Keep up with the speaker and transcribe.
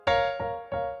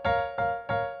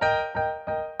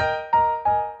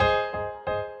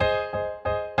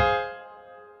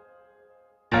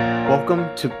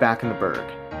Welcome to Back in the Berg,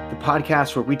 the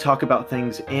podcast where we talk about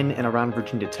things in and around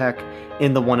Virginia Tech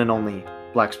in the one and only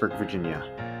Blacksburg, Virginia.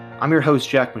 I'm your host,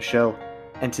 Jack Michaud,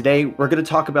 and today we're going to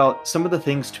talk about some of the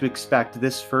things to expect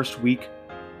this first week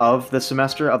of the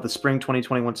semester, of the spring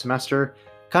 2021 semester,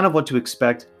 kind of what to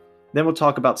expect. Then we'll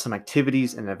talk about some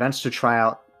activities and events to try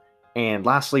out. And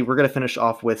lastly, we're going to finish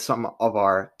off with some of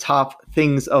our top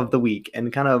things of the week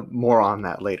and kind of more on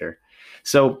that later.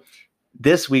 So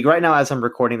this week, right now, as I'm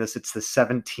recording this, it's the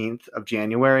 17th of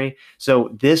January.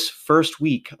 So this first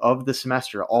week of the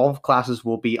semester, all of classes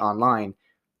will be online,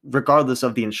 regardless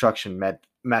of the instruction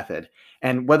method.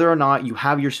 And whether or not you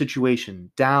have your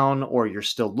situation down or you're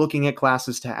still looking at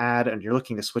classes to add and you're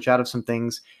looking to switch out of some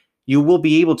things, you will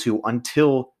be able to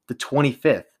until the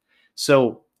 25th.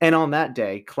 So, and on that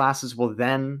day, classes will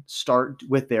then start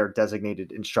with their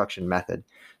designated instruction method.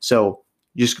 So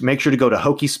just make sure to go to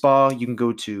HockeySpa. You can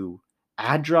go to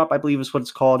AddDrop, I believe is what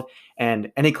it's called.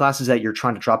 And any classes that you're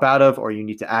trying to drop out of or you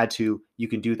need to add to, you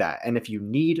can do that. And if you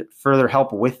need further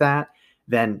help with that,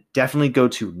 then definitely go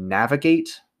to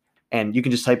Navigate. And you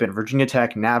can just type in Virginia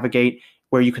Tech Navigate,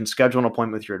 where you can schedule an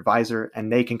appointment with your advisor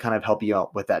and they can kind of help you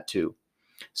out with that too.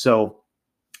 So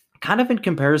kind of in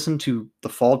comparison to the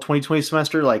fall 2020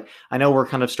 semester, like I know we're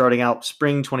kind of starting out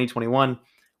spring 2021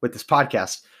 with this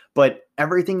podcast, but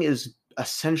everything is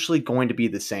essentially going to be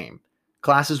the same.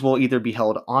 Classes will either be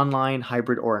held online,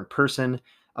 hybrid, or in person.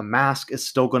 A mask is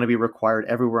still going to be required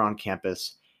everywhere on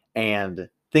campus. And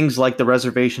things like the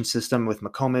reservation system with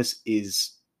McComas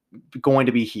is going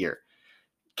to be here.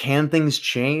 Can things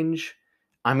change?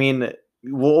 I mean,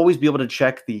 we'll always be able to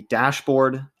check the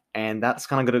dashboard, and that's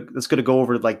kind of going to go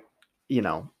over like, you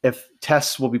know, if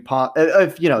tests will be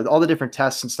if you know all the different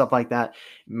tests and stuff like that.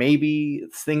 Maybe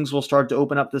things will start to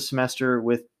open up this semester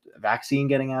with vaccine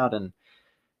getting out, and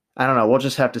I don't know. We'll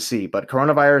just have to see. But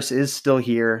coronavirus is still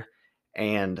here,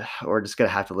 and we're just going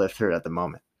to have to live through it at the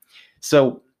moment.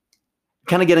 So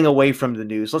kind of getting away from the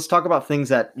news, let's talk about things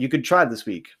that you could try this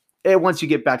week. Once you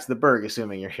get back to the Berg,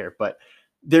 assuming you're here. But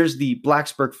there's the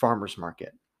Blacksburg Farmers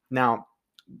Market. Now,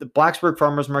 the Blacksburg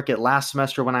Farmers Market last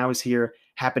semester when I was here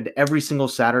happened every single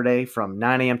Saturday from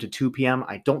 9 a.m. to 2 p.m.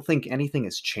 I don't think anything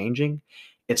is changing.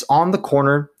 It's on the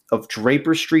corner of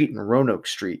Draper Street and Roanoke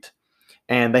Street.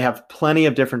 And they have plenty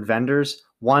of different vendors.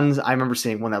 I remember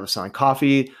seeing one that was selling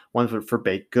coffee, one for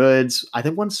baked goods. I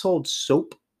think one sold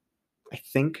soap. I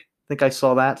think I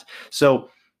saw that. So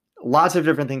lots of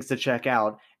different things to check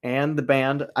out. And the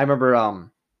band, I remember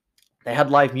they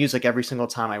had live music every single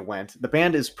time I went. The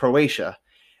band is Croatia.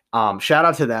 Shout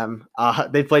out to them.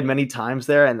 They played many times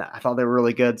there, and I thought they were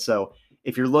really good. So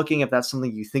if you're looking, if that's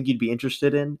something you think you'd be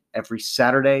interested in, every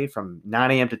Saturday from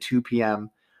 9 a.m. to 2 p.m.,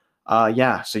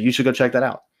 so you should go check that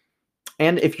out.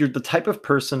 And if you're the type of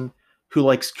person who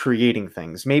likes creating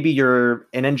things, maybe you're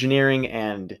in engineering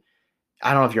and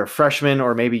I don't know if you're a freshman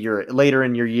or maybe you're later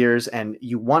in your years and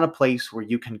you want a place where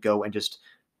you can go and just,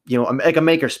 like a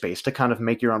makerspace to kind of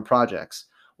make your own projects.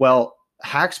 Well,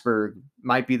 Hacksburg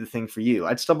might be the thing for you.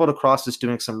 I'd stumbled across this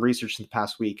doing some research in the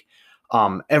past week.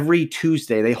 Every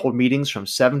Tuesday, they hold meetings from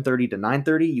 7:30 to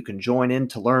 9:30. You can join in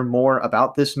to learn more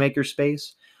about this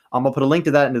makerspace. I'll put a link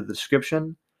to that into the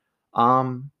description.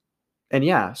 So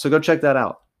go check that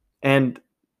out. And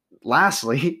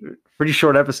lastly, pretty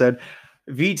short episode,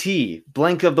 VT,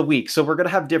 blank of the week. So we're going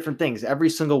to have different things. Every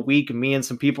single week, me and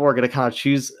some people are going to kind of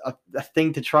choose a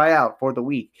thing to try out for the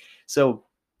week. So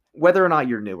whether or not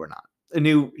you're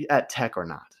new at tech or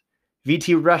not,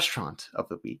 VT restaurant of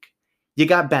the week. You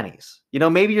got Benny's.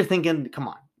 Maybe you're thinking, come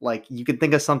on, like you could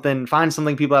think of something, find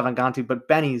something people haven't gone to, but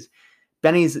Benny's,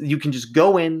 you can just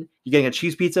go in, you're getting a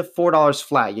cheese pizza, $4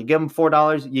 flat. You give them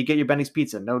 $4, you get your Benny's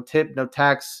pizza. No tip, no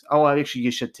tax. Oh, actually,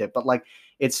 you should tip, but like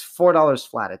it's $4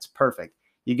 flat. It's perfect.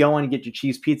 You go in and get your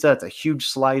cheese pizza. It's a huge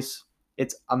slice.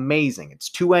 It's amazing. It's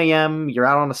 2 a.m. You're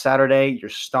out on a Saturday. You're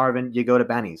starving. You go to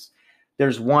Benny's.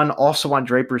 There's one also on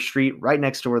Draper Street right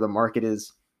next to where the market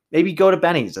is. Maybe go to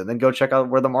Benny's and then go check out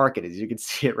where the market is. You can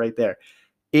see it right there.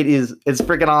 It's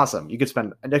freaking awesome. You could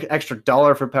spend an extra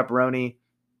 $1 for pepperoni.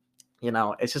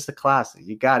 It's just a classic.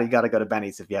 You gotta go to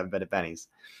Benny's if you haven't been to Benny's.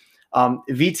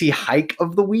 VT hike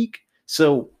of the week.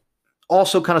 So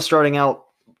also kind of starting out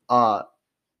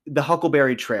the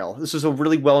Huckleberry Trail. This is a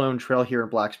really well-known trail here in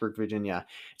Blacksburg, Virginia.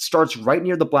 It starts right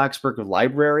near the Blacksburg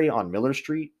Library on Miller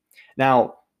Street.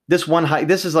 Now, this one hike,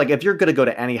 this is like if you're going to go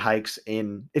to any hikes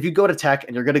if you go to tech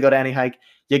and you're going to go to any hike,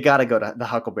 you got to go to the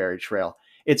Huckleberry Trail.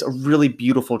 It's a really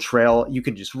beautiful trail. You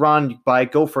can just run,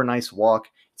 bike, go for a nice walk.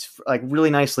 It's like really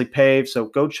nicely paved. So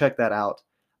go check that out.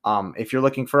 If you're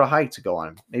looking for a hike to go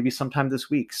on, maybe sometime this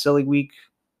week, silly week,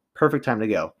 perfect time to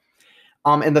go.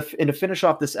 And to finish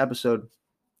off this episode,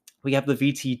 we have the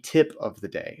VT tip of the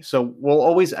day. So we'll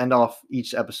always end off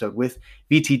each episode with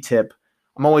VT tip.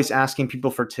 I'm always asking people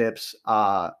for tips.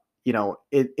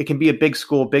 It can be a big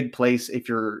school, big place. If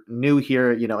you're new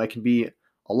here, it can be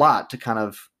a lot to kind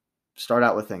of start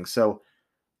out with things. So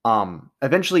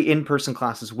eventually in-person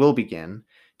classes will begin.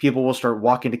 People will start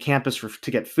walking to campus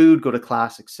to get food, go to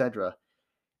class, etc.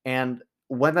 And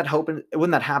when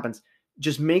that happens,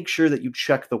 just make sure that you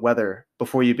check the weather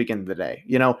before you begin the day.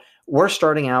 We're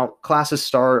starting out, classes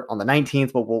start on the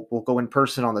 19th, but we'll go in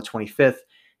person on the 25th.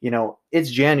 It's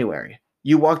January.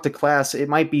 You walk to class, it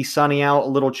might be sunny out, a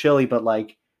little chilly, but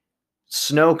like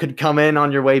snow could come in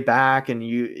on your way back, and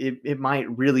it might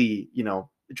really,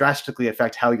 drastically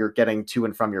affect how you're getting to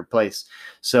and from your place.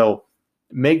 So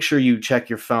make sure you check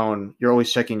your phone. You're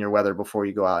always checking your weather before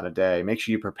you go out in a day. Make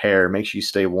sure you prepare. Make sure you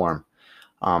stay warm,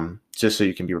 just so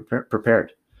you can be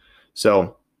prepared.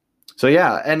 So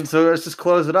yeah, and so let's just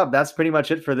close it up. That's pretty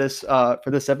much it for this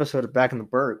episode of Back in the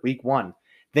Burg, week 1.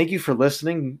 Thank you for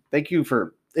listening. Thank you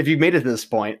for, if you made it to this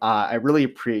point, I really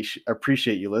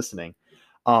appreciate you listening.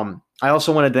 I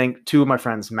also want to thank 2 of my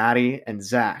friends, Maddie and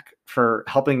Zach, for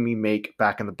helping me make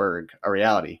Back in the Burg a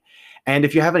reality. And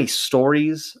if you have any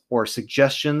stories or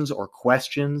suggestions or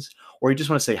questions, or you just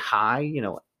want to say hi,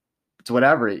 it's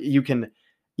whatever, you can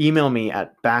email me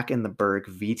at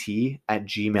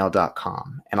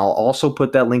backintheburgvt@gmail.com. And I'll also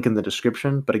put that link in the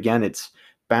description. But again, it's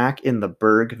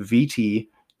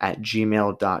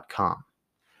backintheburgvt@gmail.com.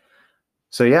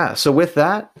 So yeah, so with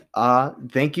that,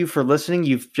 thank you for listening.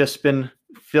 You've just been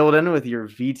filled in with your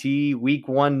VT week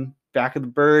 1 Back of the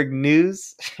Burg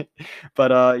news.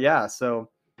 But yeah, so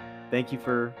thank you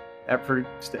for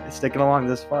sticking along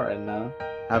this far, and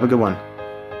have a good one.